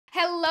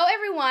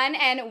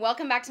everyone, and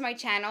welcome back to my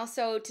channel.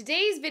 So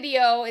today's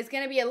video is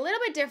going to be a little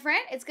bit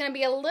different. It's going to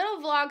be a little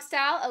vlog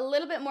style, a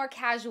little bit more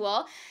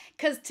casual,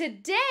 because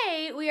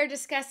today we are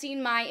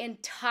discussing my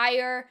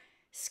entire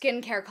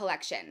skincare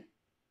collection.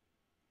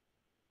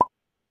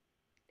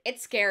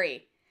 It's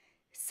scary.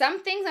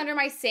 Some things under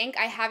my sink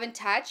I haven't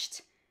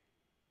touched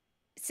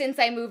since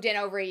I moved in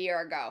over a year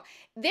ago.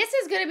 This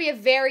is going to be a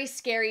very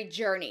scary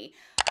journey.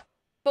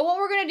 But what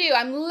we're going to do,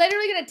 I'm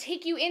literally going to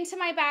take you into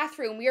my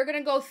bathroom. We are going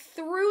to go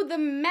through the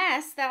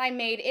mess that I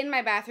made in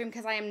my bathroom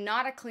because I am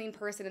not a clean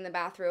person in the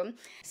bathroom.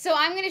 So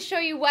I'm going to show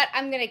you what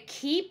I'm going to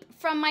keep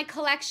from my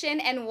collection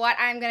and what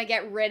I'm going to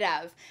get rid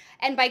of.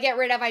 And by get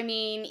rid of, I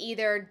mean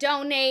either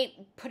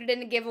donate, put it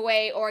in a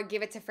giveaway, or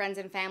give it to friends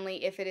and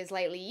family if it is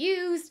lightly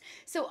used.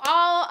 So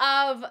all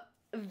of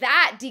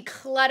that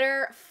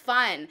declutter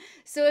fun.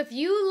 So if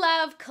you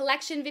love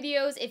collection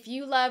videos, if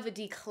you love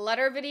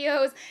declutter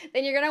videos,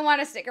 then you're gonna want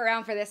to stick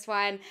around for this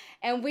one.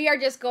 And we are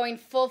just going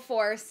full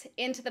force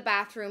into the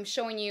bathroom,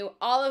 showing you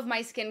all of my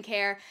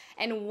skincare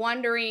and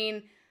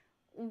wondering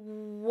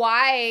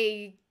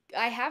why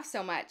I have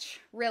so much.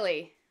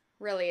 Really,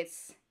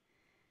 it's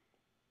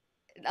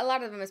a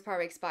lot of them is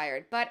probably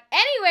expired. But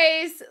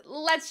anyways,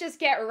 let's just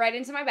get right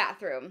into my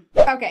bathroom.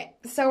 Okay,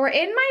 so we're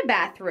in my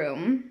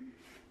bathroom.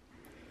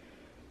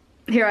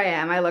 Here I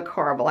am. I look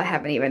horrible. I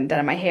haven't even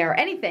done my hair or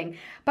anything.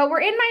 But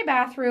we're in my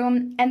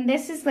bathroom, and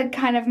this is like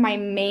kind of my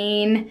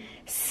main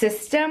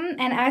system.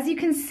 And as you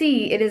can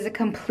see, it is a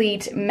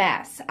complete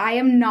mess. I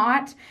am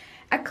not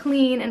a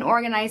clean and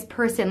organized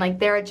person. Like,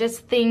 there are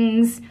just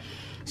things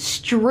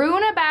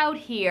strewn about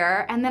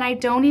here, and then I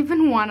don't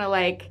even want to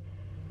like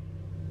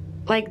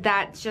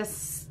that's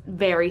just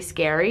very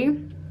scary.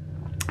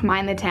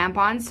 Mind the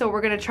tampons. So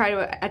we're gonna try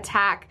to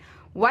attack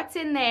what's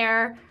in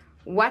there,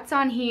 what's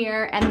on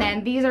here, and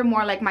then these are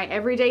more like my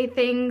everyday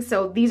things,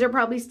 so these are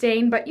probably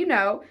stained, but you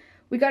know,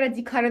 we gotta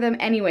declutter them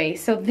anyway.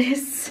 So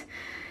this,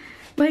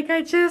 like,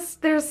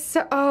 there's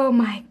so, oh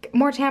my,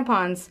 more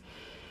tampons.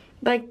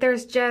 Like,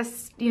 there's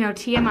just, you know,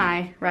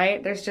 TMI,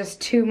 right? There's just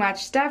too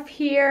much stuff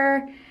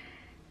here,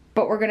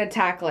 but we're gonna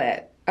tackle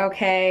it,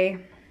 okay?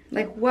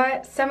 Like,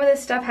 what? Some of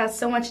this stuff has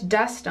so much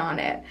dust on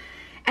it.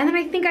 And then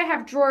I think I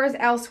have drawers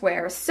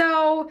elsewhere.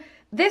 So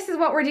this is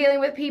what we're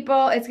dealing with,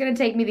 people. It's gonna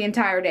take me the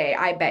entire day,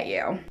 I bet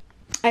you.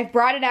 I've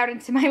brought it out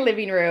into my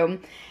living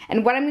room,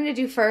 and what I'm gonna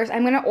do first,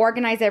 I'm gonna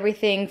organize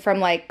everything from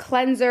like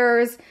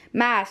cleansers,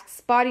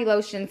 masks, body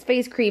lotions,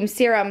 face creams,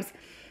 serums,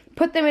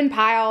 put them in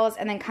piles,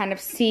 and then kind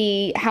of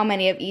see how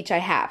many of each I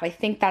have. I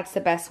think that's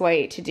the best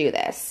way to do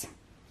this.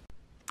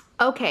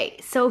 Okay,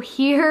 so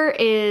here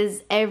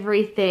is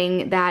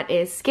everything that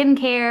is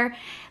skincare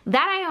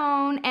that I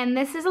own, and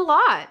this is a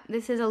lot.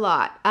 This is a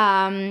lot.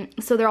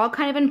 So they're all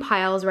kind of in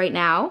piles right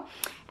now,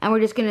 and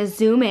we're just gonna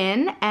zoom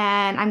in,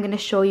 and I'm gonna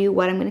show you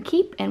what I'm gonna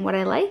keep and what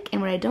I like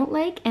and what I don't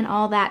like and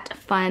all that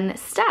fun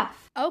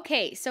stuff.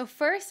 Okay, so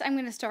first I'm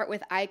gonna start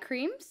with eye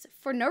creams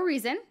for no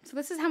reason. So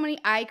this is how many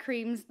eye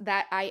creams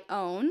that I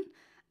own.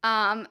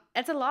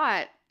 That's a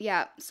lot,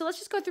 yeah. So let's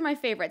just go through my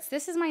favorites.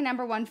 This is my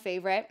 #1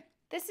 favorite.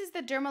 This is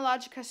the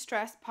Dermalogica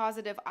Stress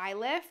Positive Eye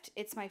Lift.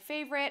 It's my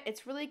favorite.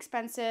 It's really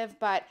expensive,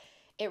 but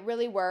it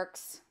really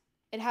works.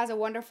 It has a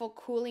wonderful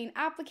cooling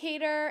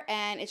applicator,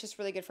 and it's just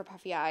really good for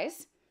puffy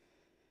eyes.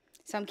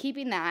 So I'm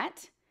keeping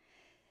that.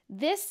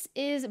 This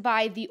is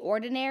by The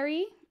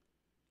Ordinary,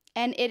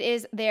 and it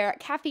is their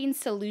caffeine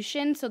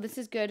solution. So this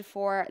is good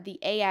for the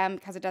AM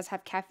because it does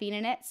have caffeine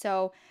in it.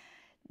 So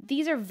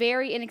these are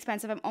very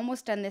inexpensive. I'm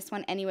almost done this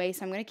one anyway,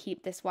 so I'm going to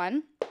keep this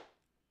one.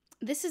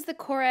 This is the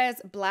Korres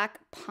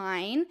Black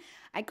Pine.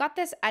 I got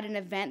this at an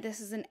event. This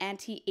is an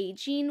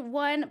anti-aging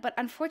one, but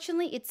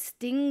unfortunately it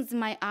stings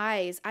my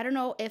eyes. I don't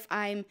know if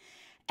I'm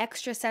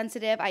extra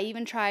sensitive. I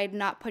even tried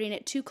not putting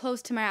it too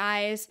close to my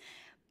eyes,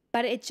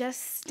 but it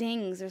just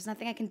stings. There's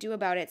nothing I can do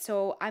about it.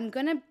 So I'm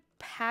gonna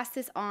pass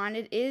this on.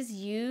 It is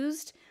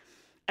used.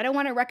 I don't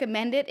want to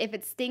recommend it if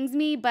it stings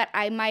me, but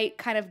I might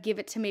kind of give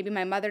it to maybe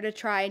my mother to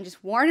try and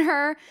just warn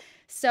her.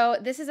 So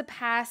this is a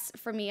pass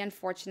for me,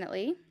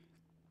 unfortunately.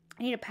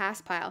 I need a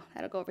pass pile.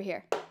 That'll go over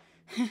here.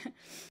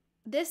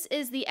 This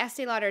is the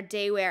Estee Lauder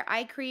Day Wear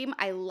Eye Cream.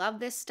 I love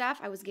this stuff.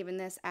 I was given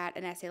this at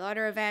an Estee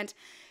Lauder event.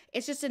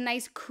 It's just a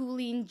nice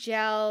cooling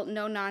gel,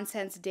 no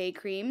nonsense day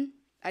cream,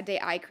 a day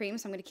eye cream.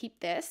 So I'm going to keep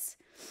this.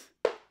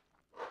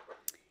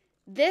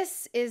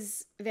 This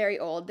is very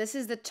old. This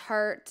is the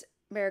Tarte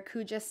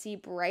Maracuja Sea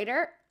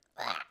Brighter.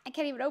 I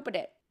can't even open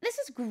it. This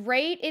is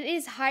great. It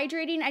is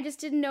hydrating. I just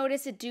didn't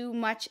notice it do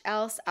much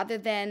else other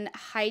than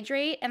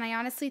hydrate. And I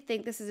honestly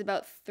think this is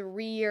about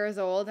 3 years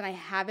old and I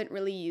haven't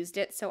really used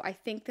it. So I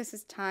think this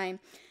is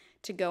time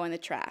to go in the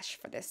trash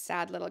for this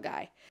sad little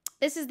guy.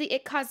 This is the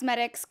IT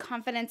Cosmetics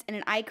Confidence in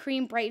an Eye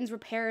Cream. Brightens,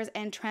 repairs,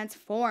 and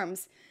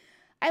transforms.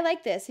 I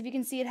like this. If you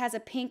can see, it has a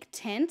pink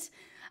tint.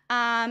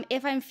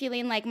 If I'm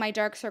feeling like my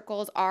dark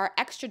circles are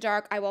extra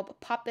dark, I will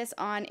pop this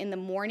on in the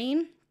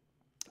morning,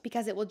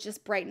 because it will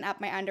just brighten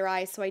up my under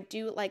eyes. So I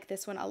do like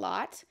this one a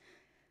lot.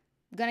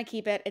 I'm gonna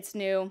keep it. It's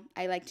new.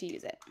 I like to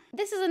use it.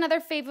 This is another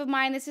fave of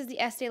mine. This is the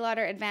Estee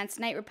Lauder Advanced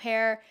Night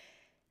Repair.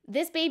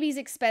 This baby's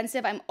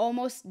expensive. I'm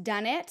almost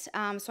done it,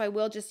 so I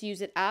will just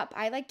use it up.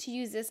 I like to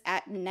use this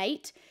at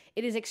night.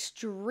 It is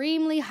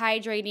extremely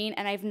hydrating,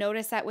 and I've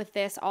noticed that with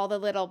this, all the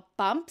little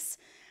bumps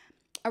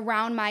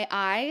around my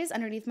eyes,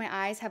 underneath my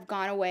eyes, have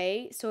gone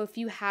away. So if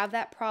you have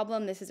that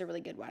problem, this is a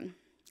really good one.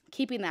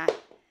 Keeping that.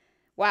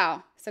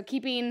 Wow. So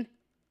keeping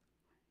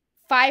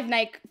 5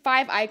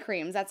 eye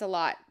creams, that's a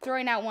lot.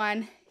 Throwing out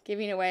one,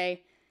 giving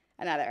away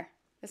another.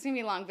 This is going to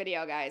be a long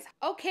video, guys.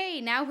 Okay,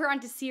 now we're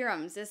on to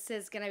serums. This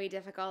is going to be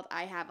difficult.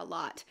 I have a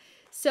lot.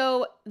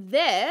 So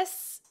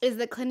this is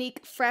the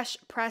Clinique Fresh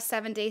Press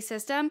 7-Day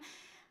System.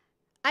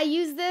 I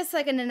use this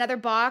like in another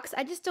box.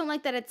 I just don't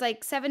like that it's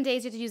like 7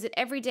 days. You have to use it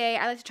every day.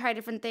 I like to try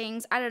different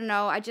things. I don't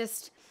know.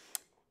 It's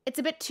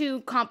a bit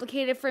too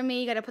complicated for me.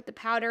 You got to put the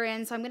powder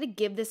in. So I'm going to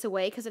give this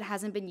away because it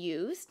hasn't been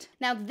used.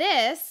 Now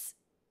this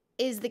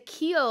is the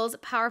Kiehl's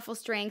Powerful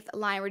Strength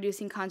Line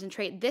Reducing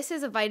Concentrate. This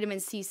is a vitamin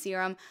C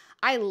serum.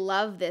 I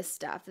love this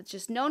stuff. It's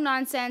just no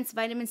nonsense.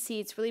 Vitamin C,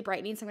 it's really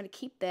brightening, so I'm going to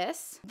keep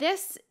this.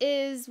 This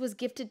was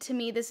gifted to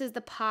me. This is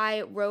the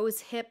Pi Rose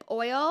Hip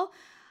Oil.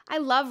 I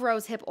love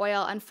rose hip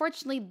oil.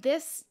 Unfortunately,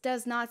 this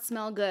does not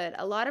smell good.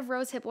 A lot of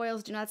rose hip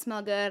oils do not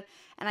smell good,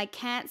 and I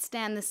can't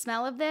stand the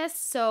smell of this,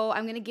 so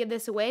I'm going to give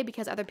this away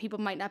because other people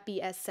might not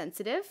be as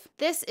sensitive.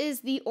 This is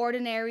the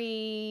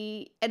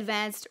Ordinary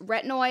Advanced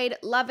Retinoid.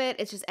 Love it.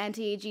 It's just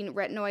anti-aging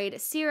retinoid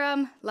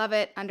serum. Love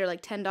it. Under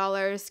like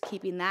 $10.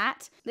 Keeping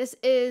that. This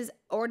is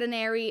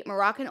Ordinary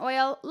Moroccan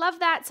Oil. Love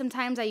that.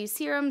 Sometimes I use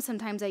serums.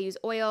 Sometimes I use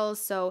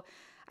oils, so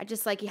I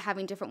just like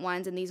having different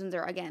ones, and these ones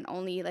are, again,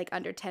 only like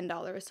under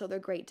 $10, so they're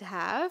great to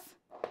have.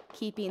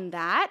 Keeping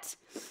that.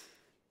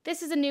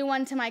 This is a new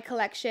one to my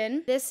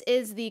collection. This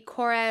is the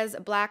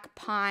Korres Black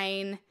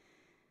Pine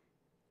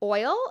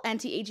Oil,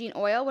 Anti-Aging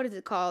Oil. What is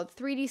it called?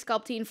 3D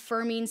Sculpting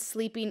Firming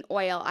Sleeping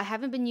Oil. I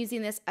haven't been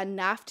using this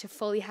enough to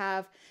fully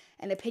have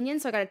an opinion,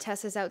 so I got to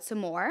test this out some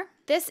more.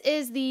 This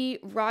is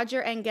the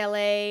Roger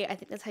Angele, I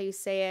think that's how you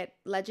say it,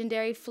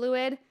 Legendary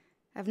Fluid.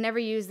 I've never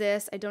used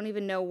this. I don't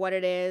even know what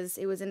it is.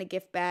 It was in a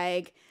gift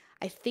bag.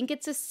 I think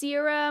it's a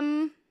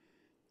serum.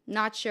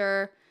 Not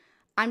sure.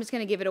 I'm just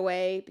going to give it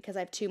away because I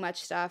have too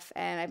much stuff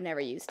and I've never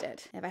used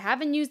it. If I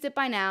haven't used it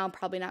by now, I'm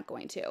probably not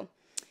going to.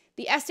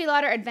 The Estee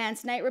Lauder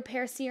Advanced Night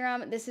Repair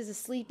Serum. This is a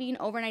sleeping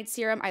overnight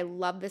serum. I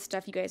love this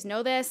stuff. You guys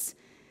know this.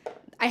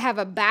 I have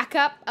a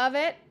backup of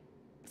it,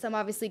 so I'm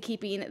obviously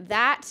keeping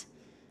that.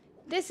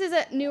 This is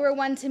a newer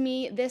one to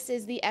me. This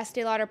is the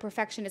Estee Lauder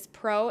Perfectionist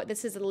Pro.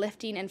 This is a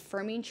lifting and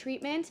firming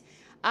treatment.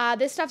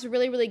 This stuff's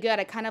really, really good.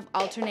 I kind of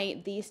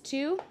alternate these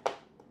two.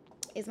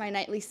 Is my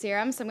nightly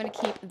serum, so I'm going to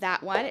keep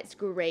that one. It's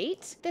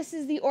great. This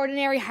is the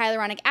Ordinary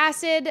Hyaluronic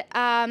Acid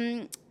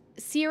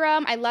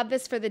serum. I love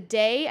this for the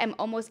day. I'm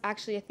almost,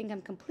 actually, I think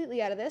I'm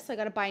completely out of this, so I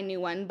got to buy a new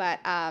one,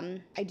 but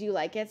I do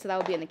like it, so that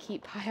will be in the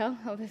keep pile.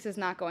 Oh, this is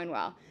not going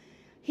well.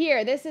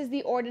 Here, this is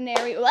the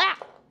Ordinary...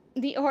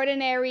 The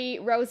Ordinary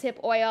Rose Hip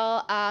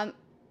Oil.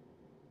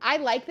 I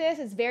like this.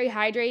 It's very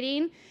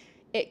hydrating.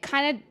 It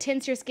kind of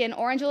tints your skin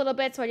orange a little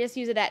bit, so I just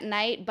use it at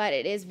night, but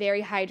it is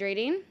very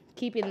hydrating.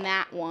 Keeping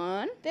that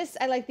one. This,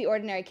 I like the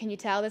Ordinary. Can you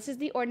tell? This is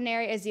the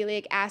Ordinary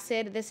Azelaic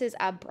Acid. This is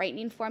a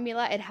brightening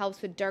formula. It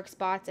helps with dark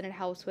spots and it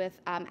helps with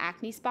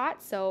acne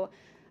spots, so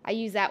I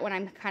use that when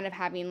I'm kind of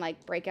having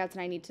like breakouts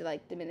and I need to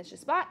like diminish the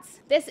spots.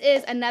 This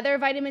is another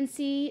vitamin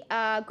C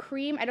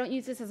cream. I don't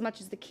use this as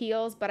much as the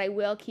Kiehl's, but I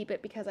will keep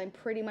it because I'm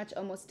pretty much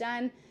almost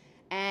done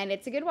and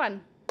it's a good one.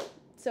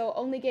 So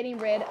only getting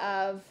rid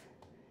of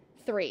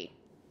 3.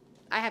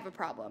 I have a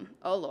problem.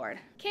 Oh Lord.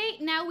 Okay,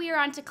 now we are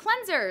on to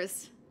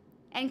cleansers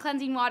and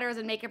cleansing waters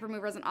and makeup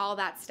removers and all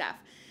that stuff.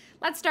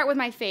 Let's start with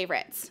my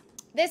favorites.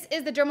 This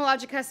is the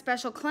Dermalogica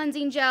Special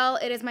Cleansing Gel.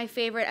 It is my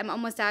favorite. I'm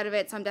almost out of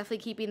it, so I'm definitely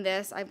keeping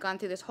this. I've gone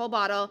through this whole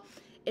bottle.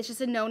 It's just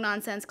a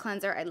no-nonsense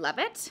cleanser. I love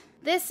it.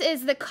 This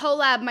is the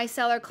Colab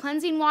Micellar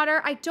Cleansing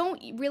Water. I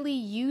don't really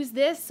use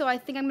this, so I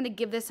think I'm going to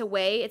give this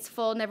away. It's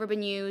full, never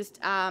been used.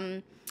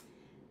 I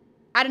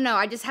don't know.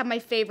 I just have my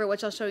favorite,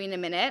 which I'll show you in a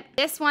minute.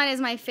 This one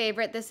is my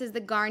favorite. This is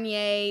the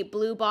Garnier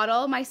Blue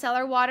Bottle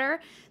Micellar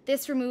Water.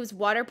 This removes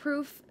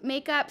waterproof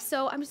makeup,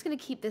 so I'm just going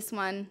to keep this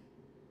one.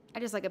 I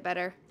just like it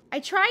better. I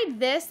tried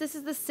this. This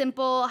is the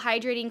Simple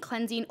Hydrating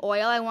Cleansing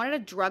Oil. I wanted a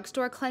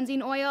drugstore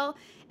cleansing oil,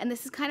 and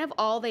this is kind of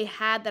all they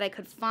had that I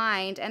could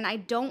find, and I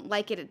don't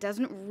like it. It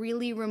doesn't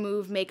really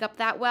remove makeup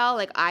that well,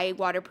 like eye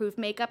waterproof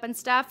makeup and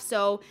stuff,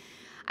 so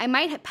I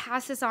might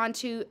pass this on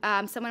to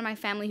someone in my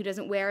family who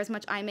doesn't wear as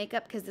much eye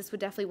makeup because this would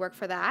definitely work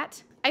for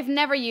that. I've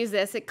never used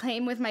this. It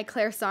came with my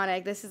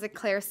Clairsonic. This is a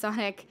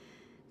Clairsonic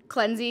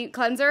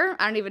cleanser.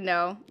 I don't even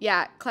know.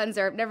 Yeah,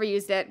 cleanser. Never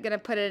used it. Gonna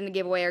put it in a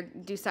giveaway or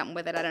do something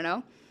with it. I don't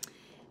know.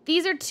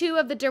 These are 2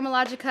 of the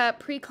Dermalogica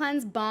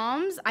Pre-Cleanse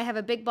Balms. I have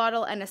a big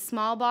bottle and a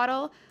small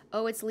bottle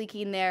Oh, it's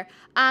leaking there.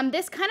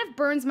 This kind of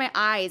burns my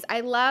eyes.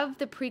 I love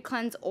the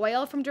pre-cleanse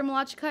oil from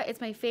Dermalogica.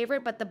 It's my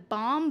favorite, but the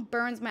balm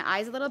burns my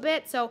eyes a little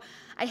bit. So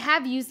I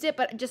have used it,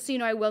 but just so you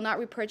know, I will not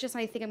repurchase.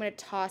 And I think I'm going to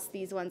toss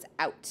these ones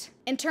out.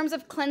 In terms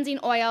of cleansing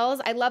oils,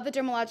 I love the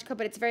Dermalogica,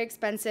 but it's very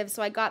expensive.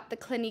 So I got the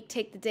Clinique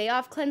Take the Day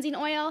Off cleansing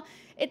oil.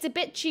 It's a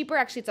bit cheaper.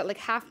 Actually, it's at like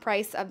half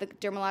price of the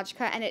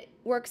Dermalogica, and it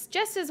works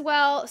just as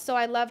well. So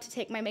I love to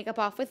take my makeup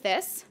off with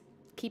this.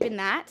 Keeping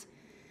that.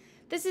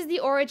 This is the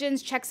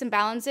Origins Checks and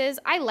Balances.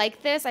 I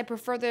like this. I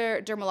prefer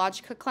the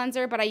Dermalogica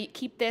cleanser, but I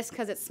keep this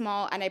because it's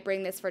small and I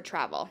bring this for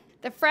travel.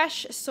 The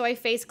Fresh Soy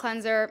Face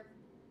Cleanser.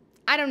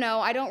 I don't know.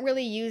 I don't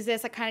really use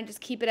this. I kind of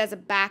just keep it as a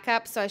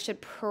backup, so I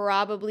should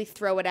probably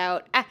throw it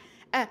out.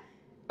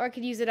 Or I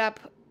could use it up.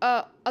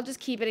 I'll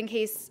just keep it in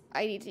case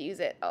I need to use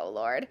it. Oh,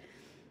 Lord.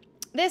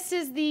 This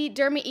is the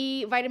Derma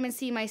E Vitamin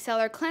C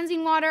Micellar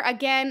Cleansing Water.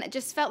 Again,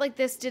 just felt like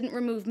this didn't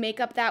remove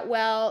makeup that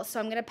well, so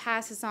I'm going to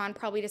pass this on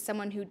probably to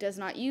someone who does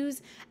not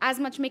use as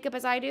much makeup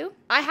as I do.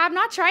 I have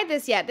not tried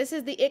this yet. This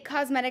is the IT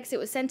Cosmetics. It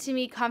was sent to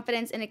me,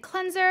 Confidence in a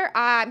Cleanser.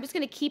 I'm just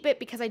going to keep it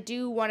because I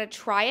do want to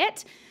try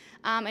it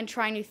and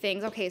try new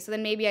things. Okay, so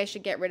then maybe I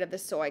should get rid of the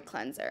soy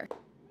cleanser.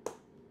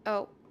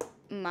 Oh,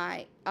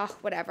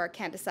 whatever.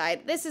 Can't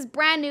decide. This is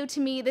brand new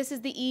to me. This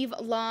is the Eve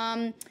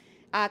Lom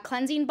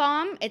cleansing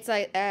balm. It's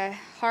a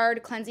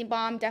hard cleansing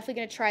balm. Definitely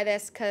going to try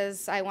this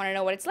because I want to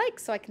know what it's like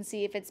so I can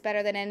see if it's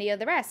better than any of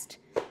the rest.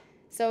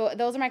 So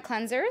those are my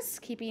cleansers,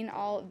 keeping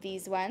all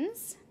these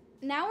ones.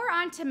 Now we're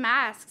on to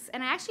masks,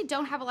 and I actually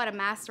don't have a lot of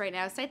masks right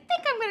now, so I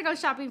think I'm going to go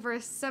shopping for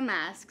some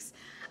masks.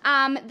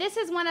 This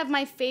is one of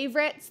my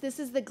favorites. This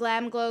is the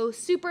Glam Glow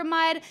Super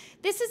Mud.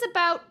 This is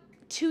about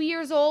 2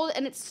 years old,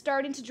 and it's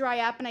starting to dry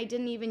up, and I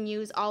didn't even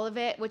use all of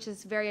it, which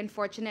is very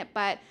unfortunate,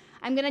 but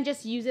I'm going to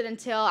just use it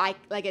until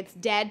it's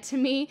dead to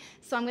me.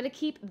 So I'm going to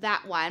keep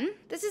that one.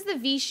 This is the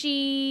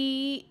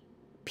Vichy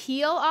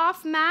Peel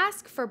Off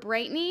Mask for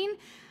brightening.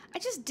 I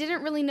just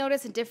didn't really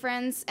notice a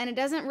difference, and it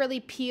doesn't really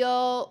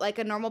peel like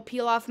a normal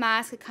peel off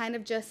mask. It kind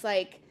of just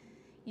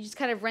you just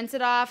kind of rinse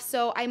it off.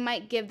 So I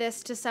might give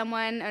this to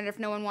someone, and if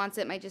no one wants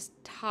it, I might just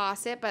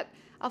toss it, but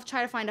I'll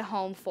try to find a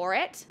home for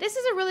it. This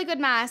is a really good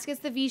mask.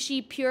 It's the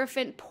Vichy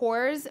Purifant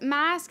Pores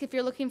Mask. If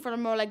you're looking for a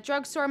more like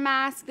drugstore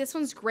mask, this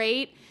one's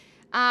great.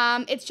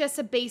 It's just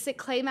a basic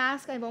clay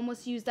mask. I've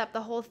almost used up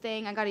the whole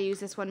thing. I gotta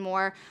use this one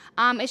more.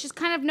 It's just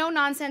kind of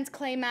no-nonsense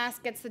clay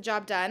mask. Gets the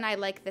job done. I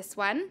like this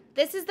one.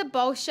 This is the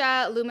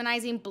Boscia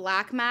Luminizing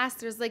Black Mask.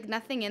 There's like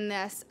nothing in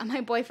this. My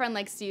boyfriend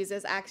likes to use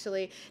this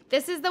actually.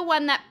 This is the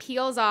one that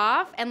peels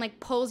off and like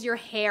pulls your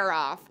hair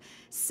off.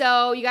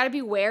 So you got to be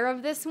aware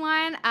of this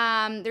one.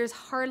 There's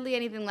hardly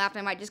anything left.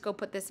 I might just go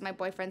put this in my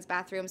boyfriend's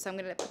bathroom, so I'm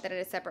going to put that in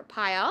a separate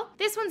pile.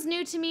 This one's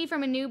new to me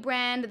from a new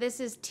brand. This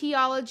is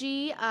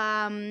Teology.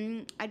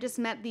 I just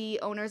met the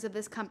owners of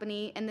this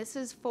company, and this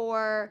is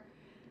for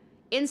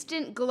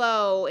Instant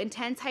Glow,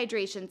 Intense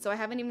Hydration. So I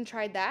haven't even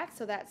tried that,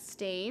 so that's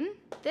Stain.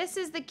 This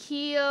is the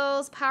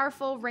Kiehl's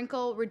Powerful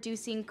Wrinkle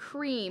Reducing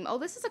Cream. Oh,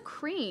 this is a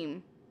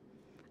cream.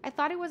 I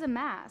thought it was a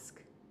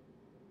mask.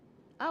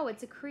 Oh,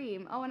 it's a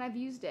cream. Oh, and I've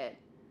used it.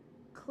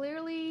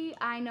 Clearly,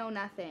 I know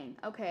nothing.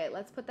 Okay,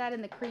 let's put that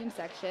in the cream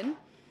section.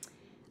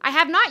 I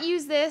have not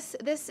used this.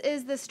 This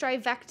is the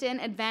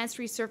Strivectin Advanced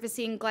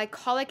Resurfacing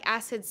Glycolic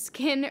Acid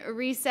Skin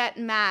Reset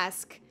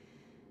Mask.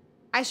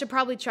 I should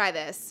probably try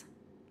this.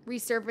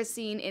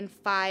 Resurfacing in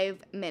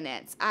 5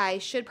 minutes. I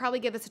should probably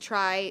give this a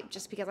try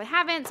just because I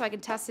haven't, so I can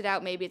test it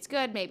out. Maybe it's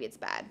good, maybe it's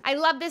bad. I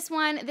love this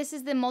one. This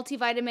is the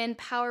Multivitamin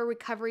Power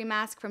Recovery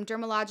Mask from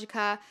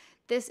Dermalogica.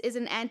 This is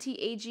an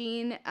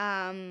anti-aging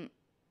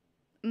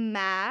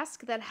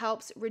mask that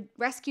helps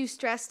rescue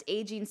stressed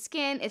aging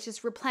skin. It's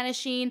just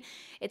replenishing.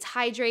 It's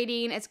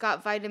hydrating. It's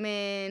got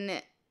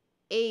vitamin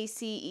A,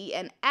 C, E,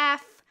 and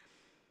F.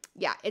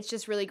 Yeah, it's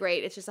just really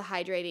great. It's just a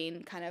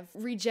hydrating, kind of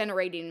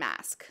regenerating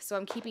mask. So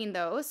I'm keeping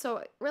those.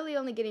 So really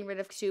only getting rid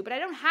of 2, but I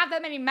don't have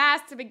that many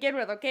masks to begin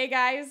with, okay,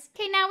 guys?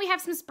 Okay, now we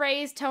have some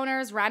sprays,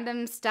 toners,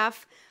 random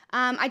stuff.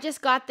 I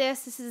just got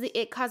this. This is the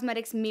IT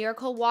Cosmetics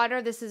Miracle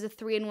Water. This is a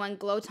 3-in-1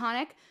 glow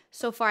tonic.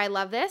 So far, I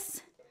love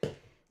this.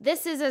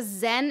 This is a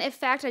Zen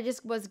Effect. I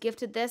just was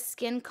gifted this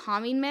Skin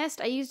Calming Mist.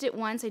 I used it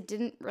once. I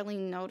didn't really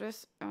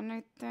notice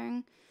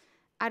anything.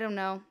 I don't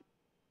know.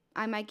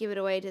 I might give it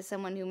away to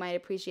someone who might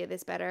appreciate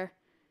this better.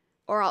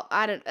 Or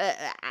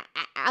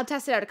I'll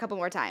test it out a couple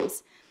more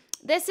times.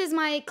 This is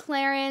my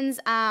Clarins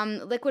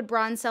Liquid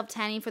Bronze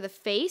Self-Tanning for the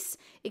face.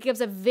 It gives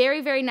a very,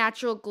 very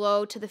natural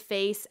glow to the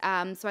face.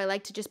 So I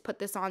like to just put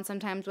this on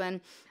sometimes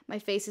when my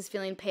face is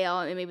feeling pale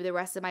and maybe the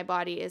rest of my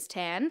body is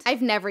tanned.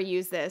 I've never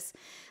used this.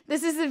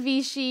 This is the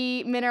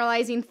Vichy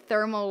Mineralizing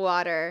Thermal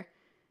Water.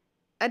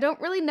 I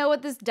don't really know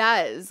what this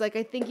does. Like,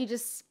 I think you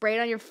just spray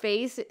it on your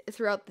face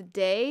throughout the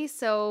day.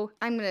 So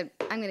I'm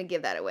gonna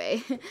give that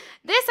away.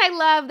 This I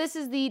love. This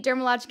is the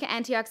Dermalogica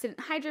Antioxidant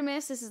Hydro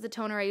Mist. This is the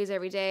toner I use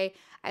every day.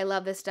 I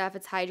love this stuff.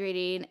 It's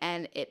hydrating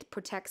and it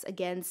protects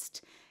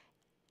against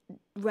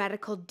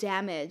radical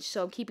damage.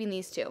 So I'm keeping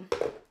these 2.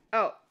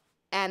 Oh,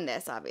 and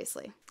this,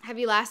 obviously. Have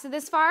you lasted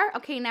this far?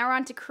 Okay, now we're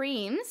on to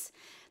creams.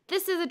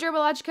 This is a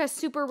Dermalogica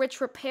Super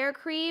Rich Repair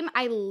Cream.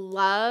 I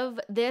love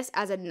this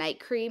as a night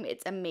cream.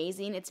 It's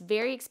amazing. It's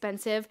very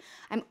expensive.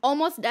 I'm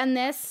almost done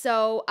this,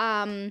 so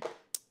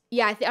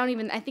yeah, I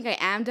think I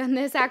am done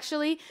this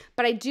actually,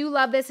 but I do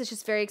love this. It's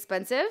just very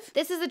expensive.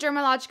 This is the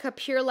Dermalogica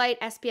Pure Light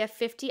SPF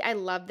 50. I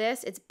love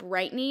this. It's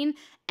brightening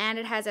and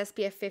it has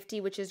SPF 50,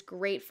 which is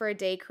great for a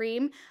day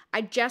cream.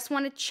 I just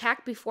want to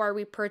check before I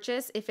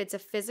repurchase if it's a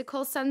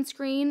physical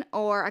sunscreen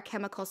or a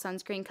chemical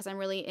sunscreen because I'm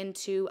really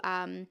into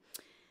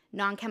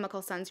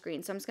non-chemical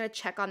sunscreen. So I'm just going to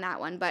check on that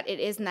one, but it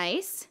is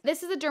nice.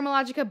 This is the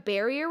Dermalogica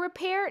Barrier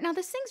Repair. Now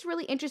this thing's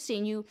really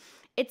interesting.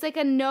 It's like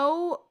a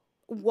no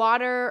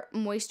water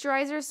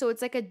moisturizer, so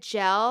it's like a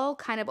gel,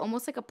 kind of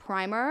almost like a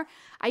primer.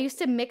 I used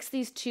to mix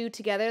these two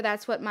together.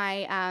 That's what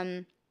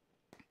my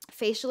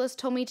facialist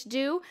told me to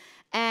do,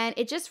 and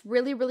it just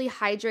really, really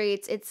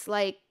hydrates. It's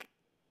like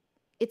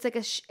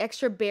a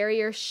extra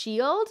barrier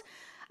shield.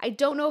 I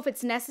don't know if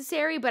it's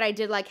necessary, but I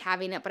did like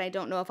having it, but I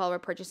don't know if I'll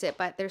repurchase it,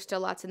 but there's still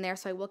lots in there,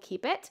 so I will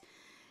keep it.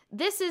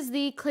 This is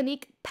the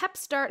Clinique Pep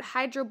Start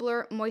Hydro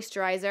Blur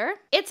Moisturizer.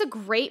 It's a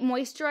great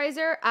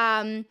moisturizer.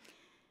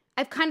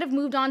 I've kind of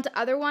moved on to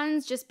other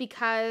ones just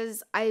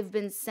because I've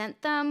been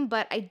sent them,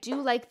 but I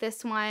do like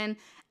this one,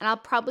 and I'll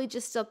probably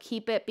just still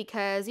keep it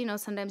because, you know,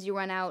 sometimes you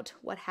run out,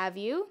 what have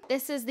you.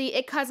 This is the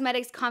IT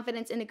Cosmetics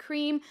Confidence in a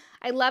Cream.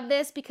 I love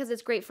this because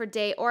it's great for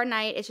day or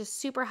night. It's just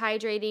super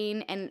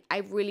hydrating, and I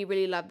really,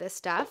 really love this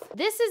stuff.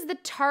 This is the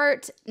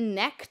Tarte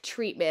Neck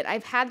Treatment.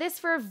 I've had this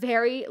for a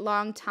very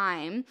long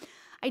time.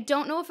 I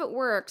don't know if it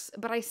works,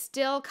 but I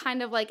still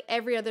kind of like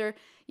every other,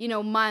 you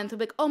know, month, I'm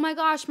like, oh my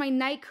gosh, my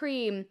neck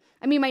cream.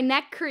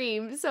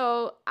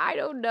 So I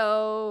don't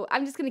know.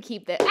 I'm just gonna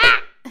keep this.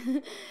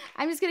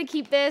 I'm just gonna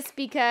keep this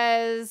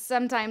because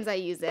sometimes I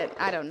use it.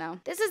 I don't know.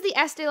 This is the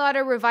Estee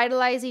Lauder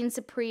Revitalizing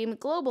Supreme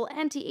Global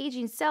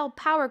Anti-Aging Cell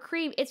Power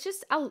Cream. It's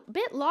just a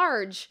bit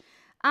large.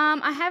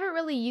 I haven't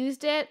really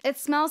used it. It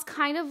smells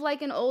kind of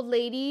like an old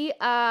lady.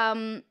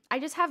 I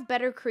just have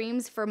better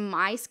creams for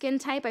my skin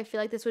type. I feel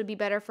like this would be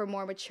better for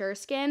more mature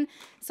skin.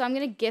 So I'm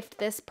gonna gift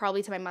this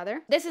probably to my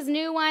mother. This is a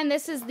new one.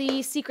 This is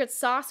the Secret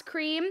Sauce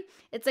Cream.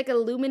 It's like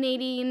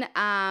illuminating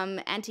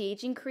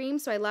anti-aging cream.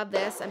 So I love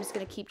this. I'm just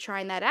gonna keep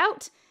trying that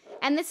out.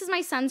 And this is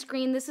my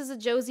sunscreen. This is a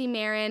Josie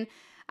Maran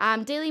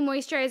daily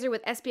moisturizer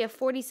with SPF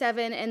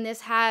 47. And this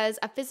has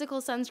a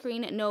physical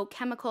sunscreen, no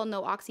chemical,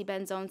 no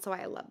oxybenzone. So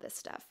I love this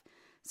stuff.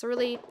 So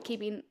really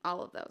keeping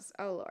all of those.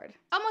 Oh, Lord.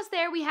 Almost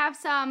there. We have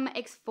some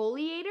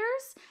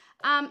exfoliators.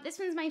 This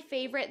one's my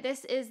favorite.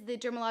 This is the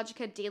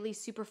Dermalogica Daily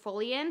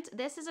Superfoliant.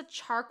 This is a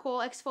charcoal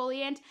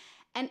exfoliant,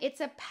 and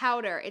it's a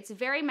powder. It's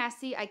very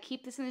messy. I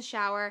keep this in the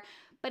shower,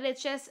 but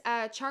it's just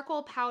a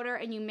charcoal powder,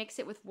 and you mix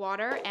it with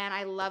water, and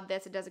I love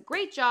this. It does a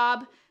great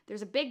job.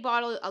 There's a big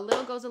bottle. A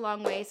little goes a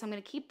long way, so I'm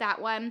going to keep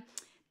that one.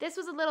 This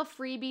was a little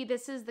freebie.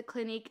 This is the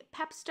Clinique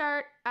Pep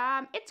Start.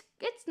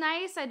 It's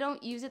nice. I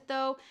don't use it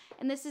though.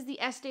 And this is the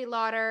Estee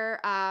Lauder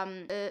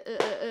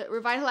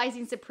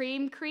Revitalizing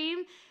Supreme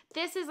Cream.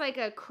 This is like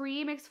a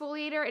cream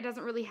exfoliator. It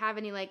doesn't really have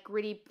any like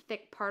gritty,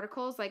 thick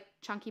particles, like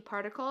chunky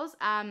particles.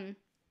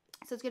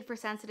 So it's good for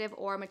sensitive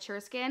or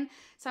mature skin.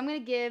 So I'm going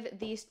to give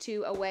these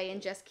two away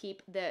and just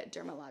keep the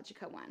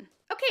Dermalogica one.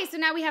 Okay, so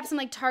now we have some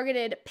like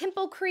targeted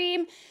pimple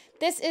cream.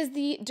 This is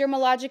the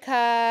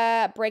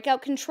Dermalogica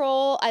Breakout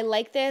Control. I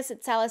like this.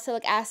 It's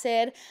salicylic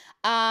acid.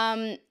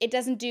 It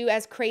doesn't do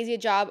as crazy a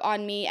job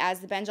on me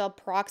as the benzoyl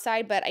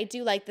peroxide, but I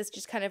do like this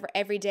just kind of for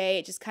every day.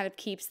 It just kind of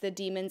keeps the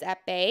demons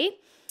at bay.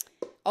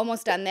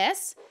 Almost done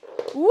this.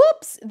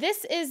 Whoops!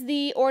 This is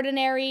the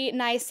Ordinary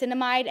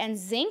Niacinamide and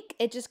Zinc.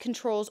 It just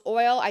controls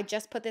oil. I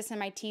just put this in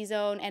my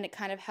T-zone and it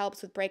kind of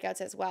helps with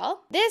breakouts as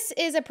well. This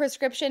is a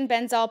prescription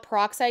benzoyl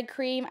peroxide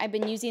cream. I've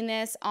been using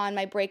this on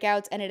my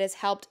breakouts and it has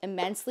helped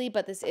immensely,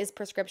 but this is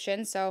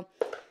prescription, so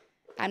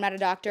I'm not a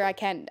doctor.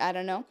 I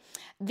don't know.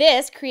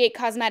 This, Create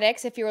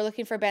Cosmetics, if you were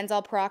looking for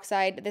benzoyl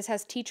peroxide, this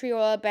has tea tree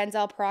oil,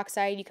 benzoyl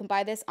peroxide. You can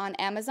buy this on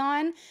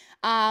Amazon.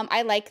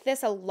 I like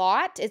this a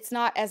lot. It's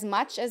not as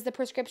much as the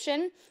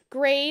prescription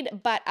grade,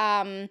 but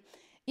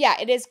yeah,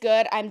 it is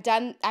good. I'm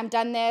done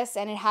this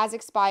and it has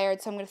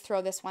expired, so I'm going to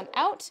throw this one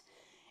out.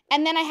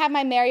 And then I have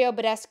my Mario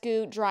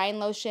Badescu drying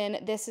lotion.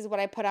 This is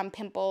what I put on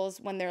pimples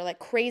when they're like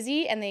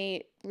crazy and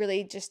they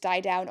really just die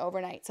down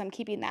overnight. So I'm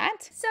keeping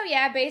that. So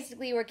yeah,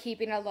 basically we're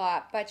keeping a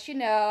lot, but you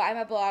know, I'm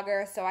a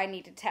blogger, so I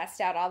need to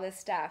test out all this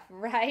stuff,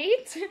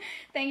 right?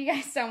 Thank you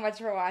guys so much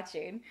for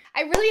watching.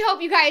 I really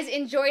hope you guys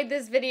enjoyed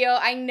this video.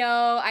 I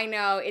know,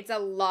 it's a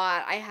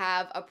lot. I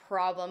have a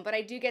problem, but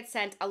I do get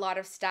sent a lot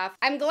of stuff.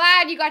 I'm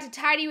glad you got to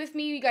tidy with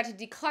me, you got to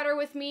declutter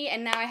with me,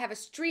 and now I have a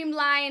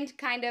streamlined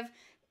kind of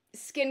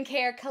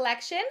skincare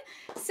collection.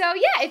 So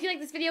yeah, if you like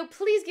this video,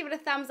 please give it a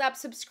thumbs up,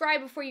 subscribe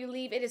before you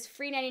leave. It is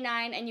free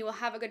 99 and you will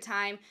have a good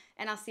time,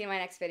 and I'll see you in my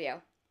next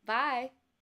video. Bye.